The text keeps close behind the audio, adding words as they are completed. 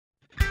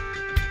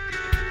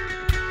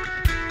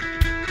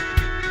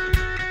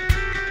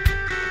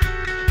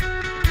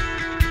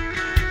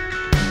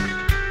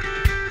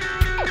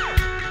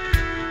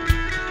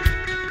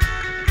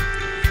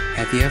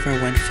Have you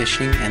ever went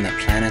fishing and the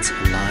planets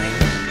align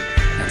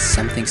and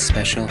something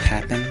special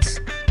happens?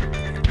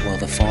 Well,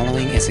 the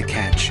following is a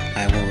catch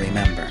I will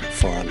remember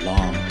for a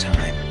long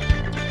time.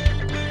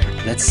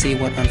 Let's see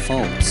what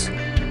unfolds.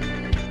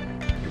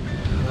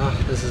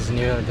 Oh, this is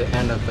near the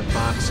end of the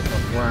box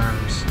of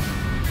worms.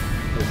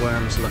 The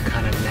worms look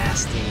kind of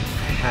nasty.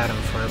 I had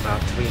them for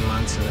about 3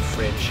 months in the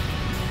fridge.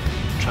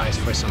 Tries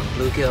for some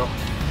bluegill.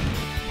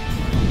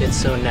 It's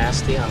so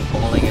nasty, I'm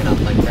balling it up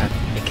like that.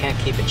 I can't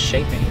keep its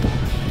shape anymore.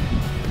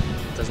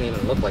 It doesn't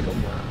even look like a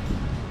worm.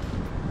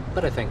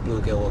 But I think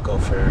bluegill will go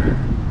for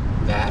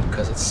that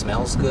because it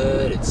smells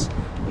good, it's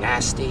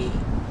nasty.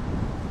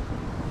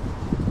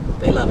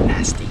 They love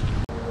nasty.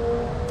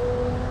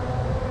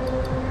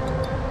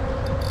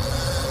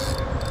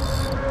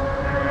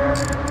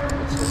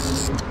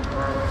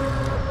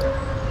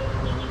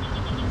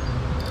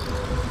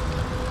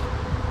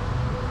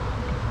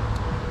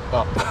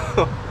 Oh,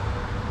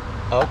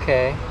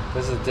 okay.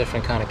 This is a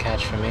different kind of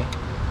catch for me.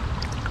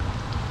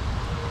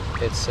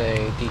 It's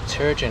a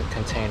detergent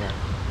container.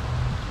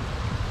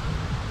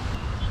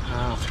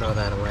 I'll throw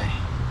that away.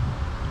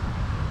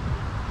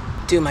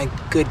 Do my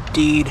good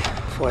deed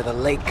for the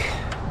lake.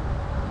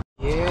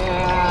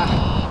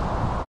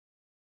 Yeah!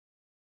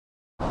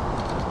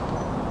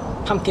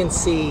 Pumpkin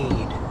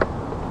seed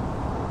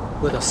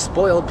with a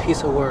spoiled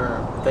piece of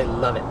worm. They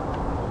love it.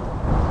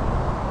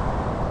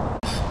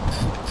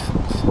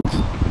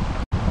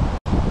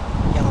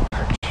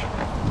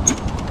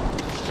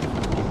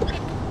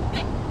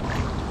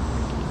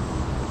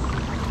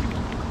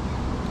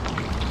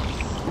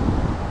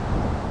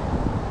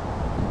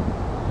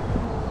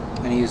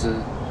 I'm gonna use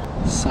a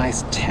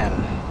size 10.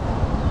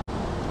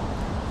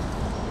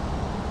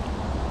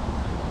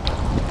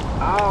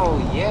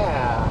 Oh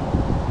yeah!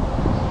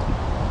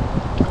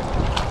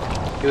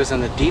 He was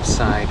on the deep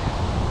side,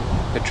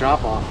 the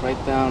drop off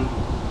right down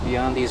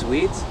beyond these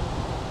weeds.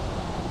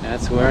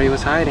 That's where he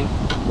was hiding.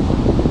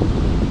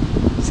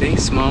 See,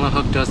 smaller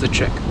hook does the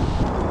trick.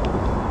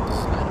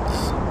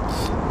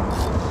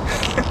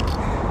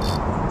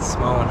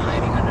 Small one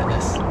hiding under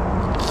this.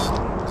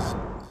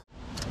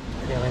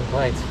 Feeling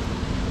light.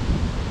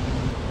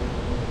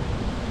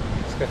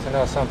 It's good to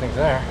know something's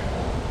there.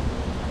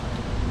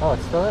 Oh,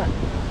 it's still there.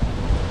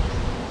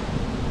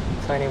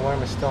 Tiny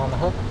worm is still on the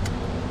hook.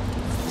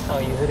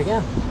 I'll use it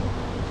again.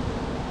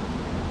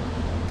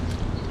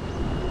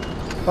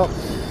 Oh.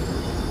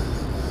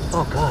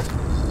 Oh God.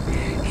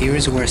 Here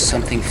is where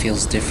something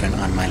feels different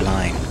on my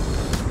line.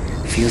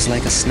 Feels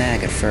like a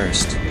snag at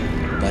first,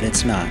 but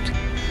it's not.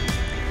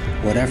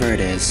 Whatever it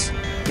is,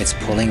 it's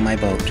pulling my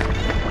boat.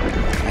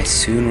 I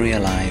soon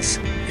realize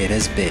it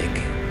is big.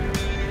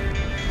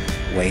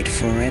 Wait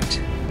for it.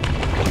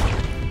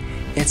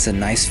 It's a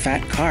nice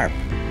fat carp.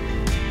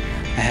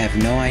 I have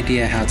no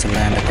idea how to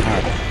land a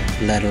carp,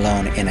 let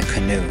alone in a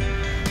canoe.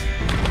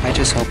 I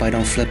just hope I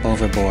don't flip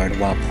overboard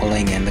while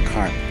pulling in the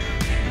carp.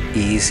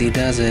 Easy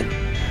does it.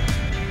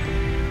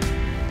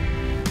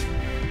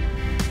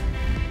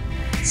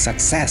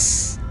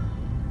 Success!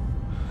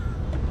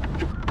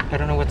 I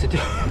don't know what to do.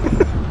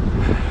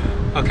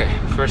 Okay,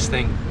 first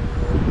thing,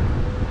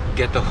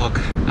 get the hook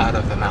out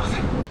of the mouth.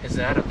 Is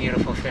that a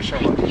beautiful fish or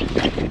what?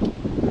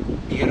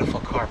 Beautiful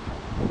carp.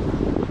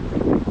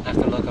 I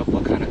have to look up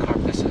what kind of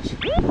carp this is.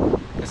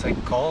 It's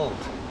like gold.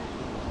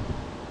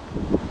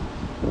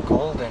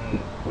 Golden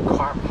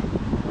carp.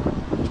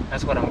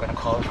 That's what I'm gonna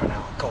call it for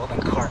now, golden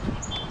carp.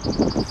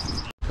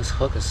 This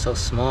hook is so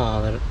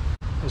small that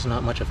there's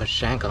not much of a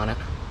shank on it.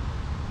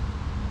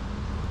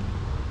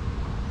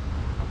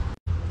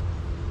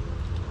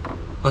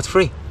 Oh, it's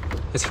free.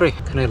 It's free.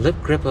 Can I lip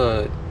grip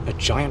a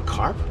giant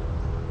carp?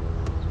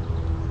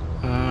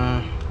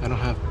 I don't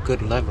have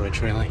good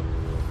leverage, really.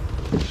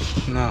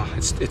 No,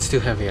 it's too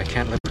heavy. I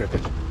can't lip grip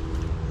it.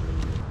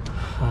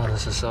 Oh,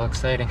 this is so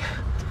exciting.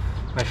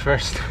 My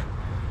first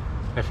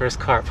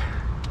carp.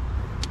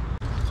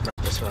 Wrap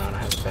this around. I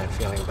have a bad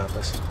feeling about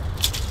this.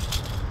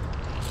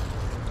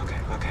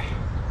 Okay.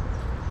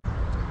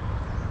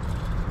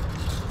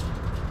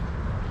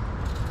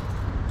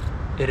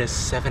 It is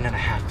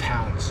 7.5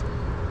 pounds.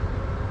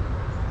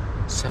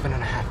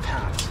 7.5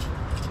 pounds.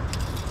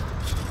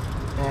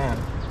 Man.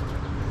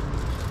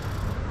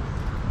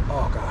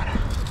 Oh God,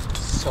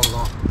 so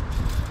long.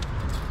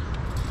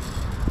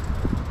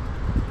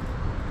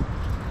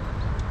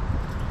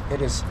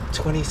 It is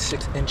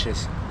 26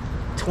 inches.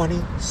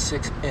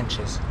 26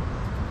 inches.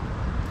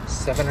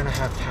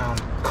 7.5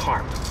 pound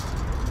carp.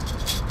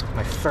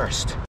 My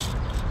first.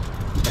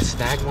 I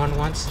snagged one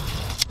once,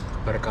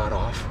 but it got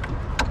off.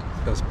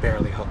 It was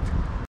barely hooked.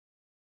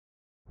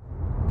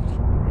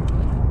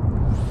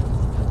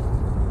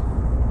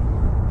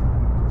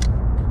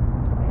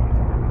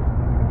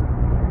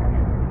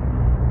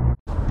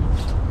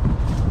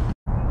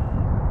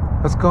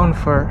 I was going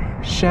for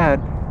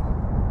shad,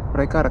 but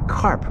I got a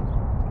carp.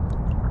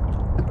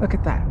 Look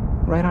at that,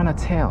 right on a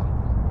tail.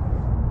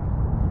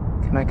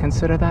 Can I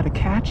consider that a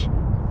catch?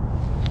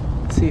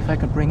 Let's see if I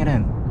can bring it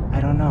in.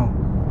 I don't know.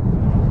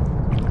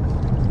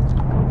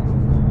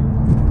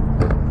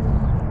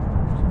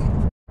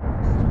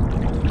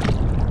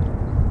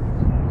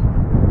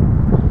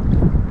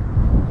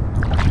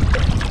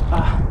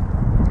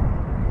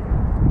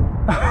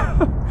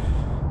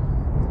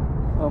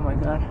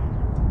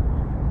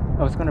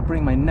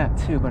 bring my net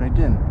too, but I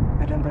didn't.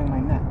 I didn't bring my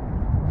net.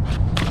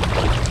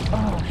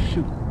 Oh,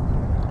 shoot.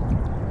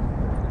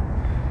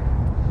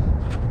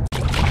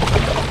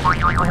 Oh,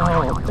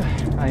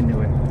 I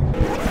knew it.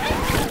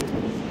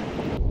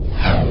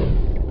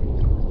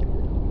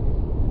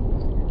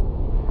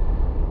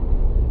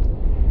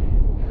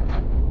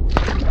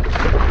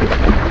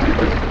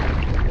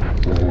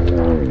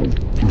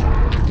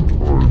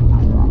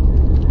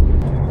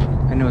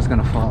 I knew it was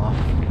gonna fall off.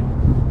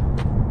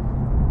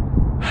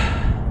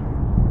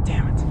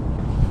 Damn it.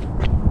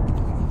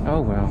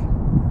 Oh well.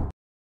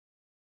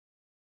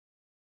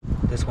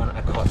 This one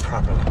I caught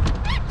properly.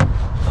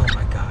 Oh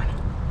my god.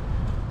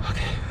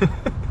 Okay.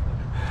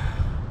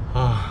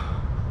 Oh,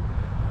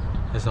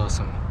 it's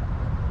awesome.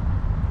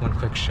 One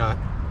quick shot,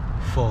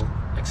 full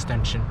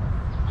extension,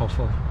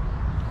 hopefully.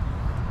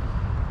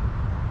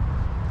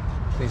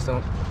 Please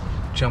don't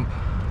jump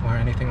or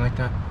anything like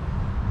that.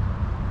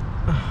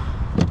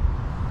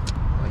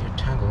 Well, you're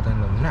tangled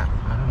in the net.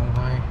 I don't know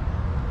why.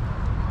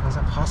 How's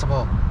that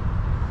possible?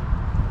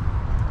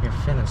 Your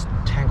fin is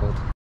tangled.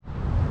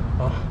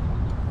 Oh.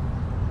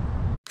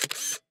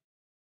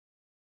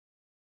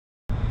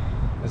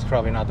 This is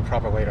probably not the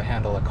proper way to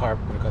handle a carp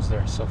because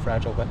they're so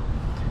fragile, but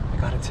I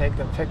gotta take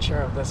the picture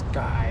of this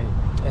guy.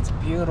 It's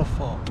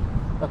beautiful.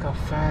 Look how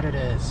fat it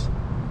is.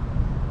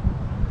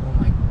 Oh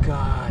my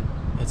god,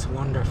 it's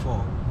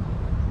wonderful.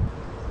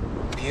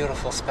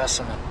 Beautiful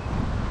specimen.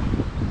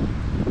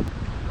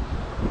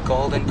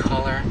 Golden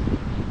color.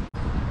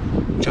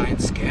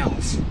 Giant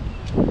scales.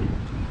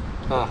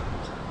 Oh,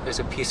 there's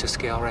a piece of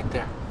scale right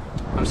there.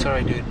 I'm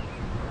sorry, dude.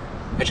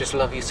 I just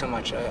love you so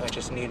much. I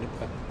just need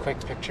a quick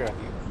picture of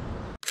you.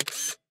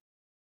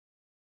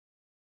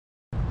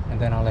 And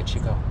then I'll let you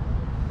go.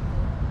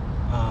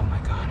 Oh my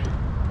god.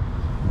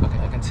 Okay,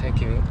 I can take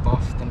you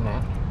off the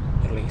net,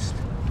 at least.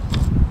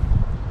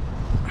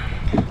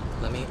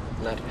 Let me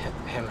let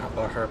him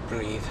or her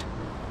breathe.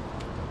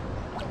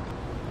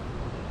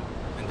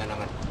 And then I'm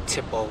gonna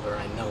tip over,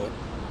 I know it.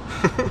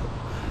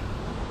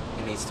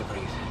 It needs to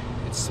breathe.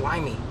 It's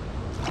slimy.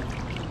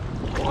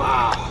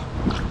 Wow.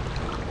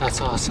 That's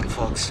awesome,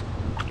 folks.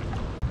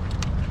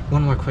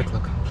 One more quick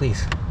look,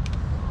 please.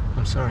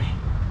 I'm sorry.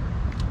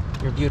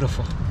 You're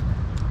beautiful.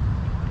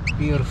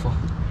 Beautiful.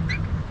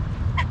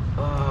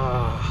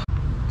 Oh.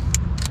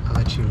 I'll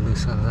let you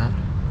loose out of that.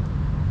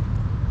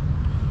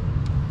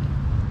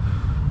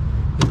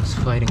 He was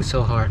fighting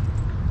so hard.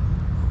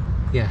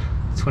 Yeah,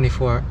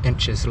 24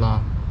 inches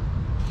long.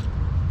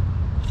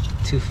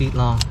 2 feet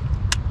long.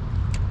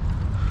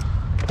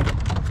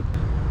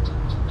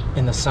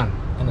 In the sun,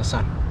 in the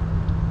sun.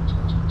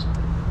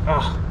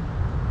 Oh,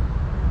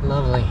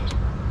 lovely.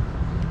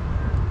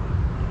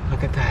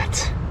 Look at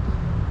that.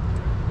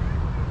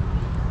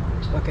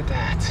 Look at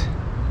that.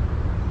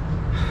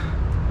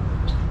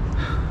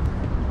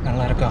 Now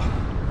let it go.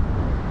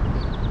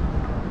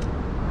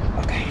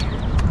 Okay.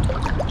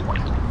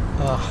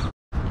 Oh.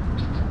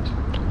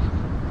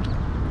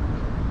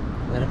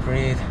 Let it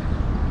breathe.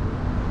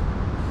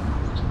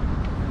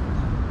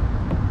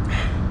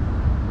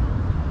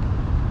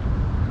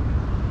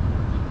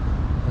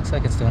 Looks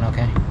like it's doing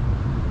okay.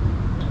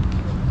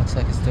 Looks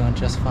like it's doing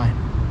just fine.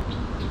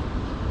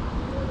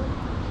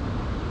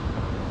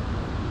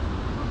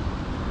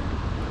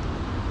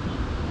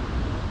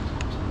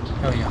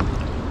 Oh yeah.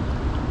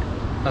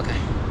 Okay.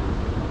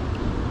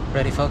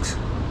 Ready, folks?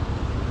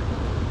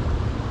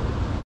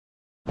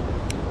 Here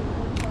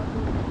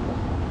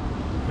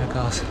it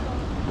goes.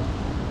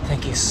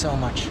 Thank you so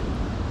much.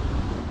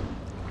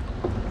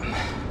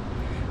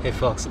 Hey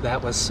folks,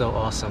 that was so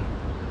awesome.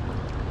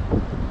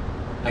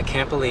 I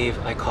can't believe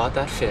I caught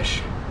that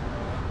fish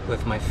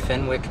with my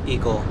Fenwick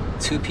Eagle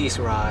 2-piece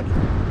rod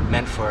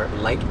meant for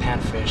light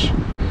panfish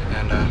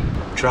and a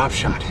drop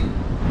shot,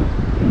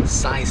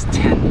 size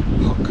 10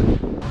 hook.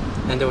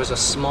 And there was a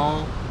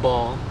small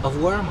ball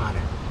of worm on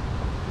it.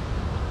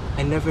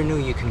 I never knew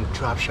you can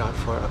drop shot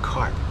for a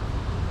carp.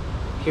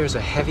 Here's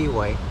a heavy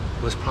white,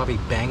 it was probably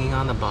banging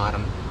on the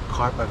bottom.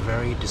 Carp are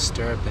very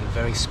disturbed and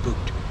very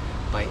spooked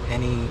by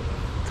any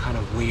kind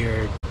of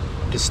weird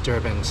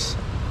disturbance.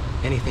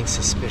 Anything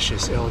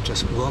suspicious, it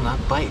will not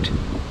bite.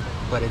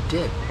 But it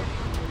did.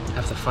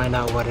 Have to find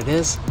out what it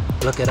is,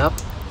 look it up,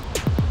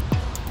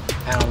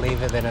 and I'll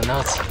leave it in the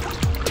notes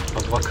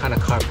of what kind of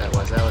carp that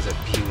was. That was a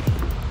beauty.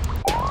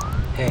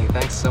 Hey,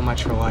 thanks so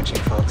much for watching,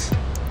 folks.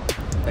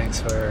 Thanks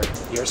for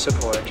your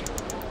support.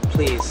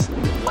 Please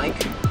like,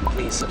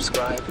 please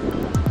subscribe,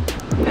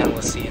 and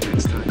we'll see you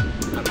next time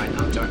on my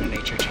Outdoor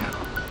Nature channel.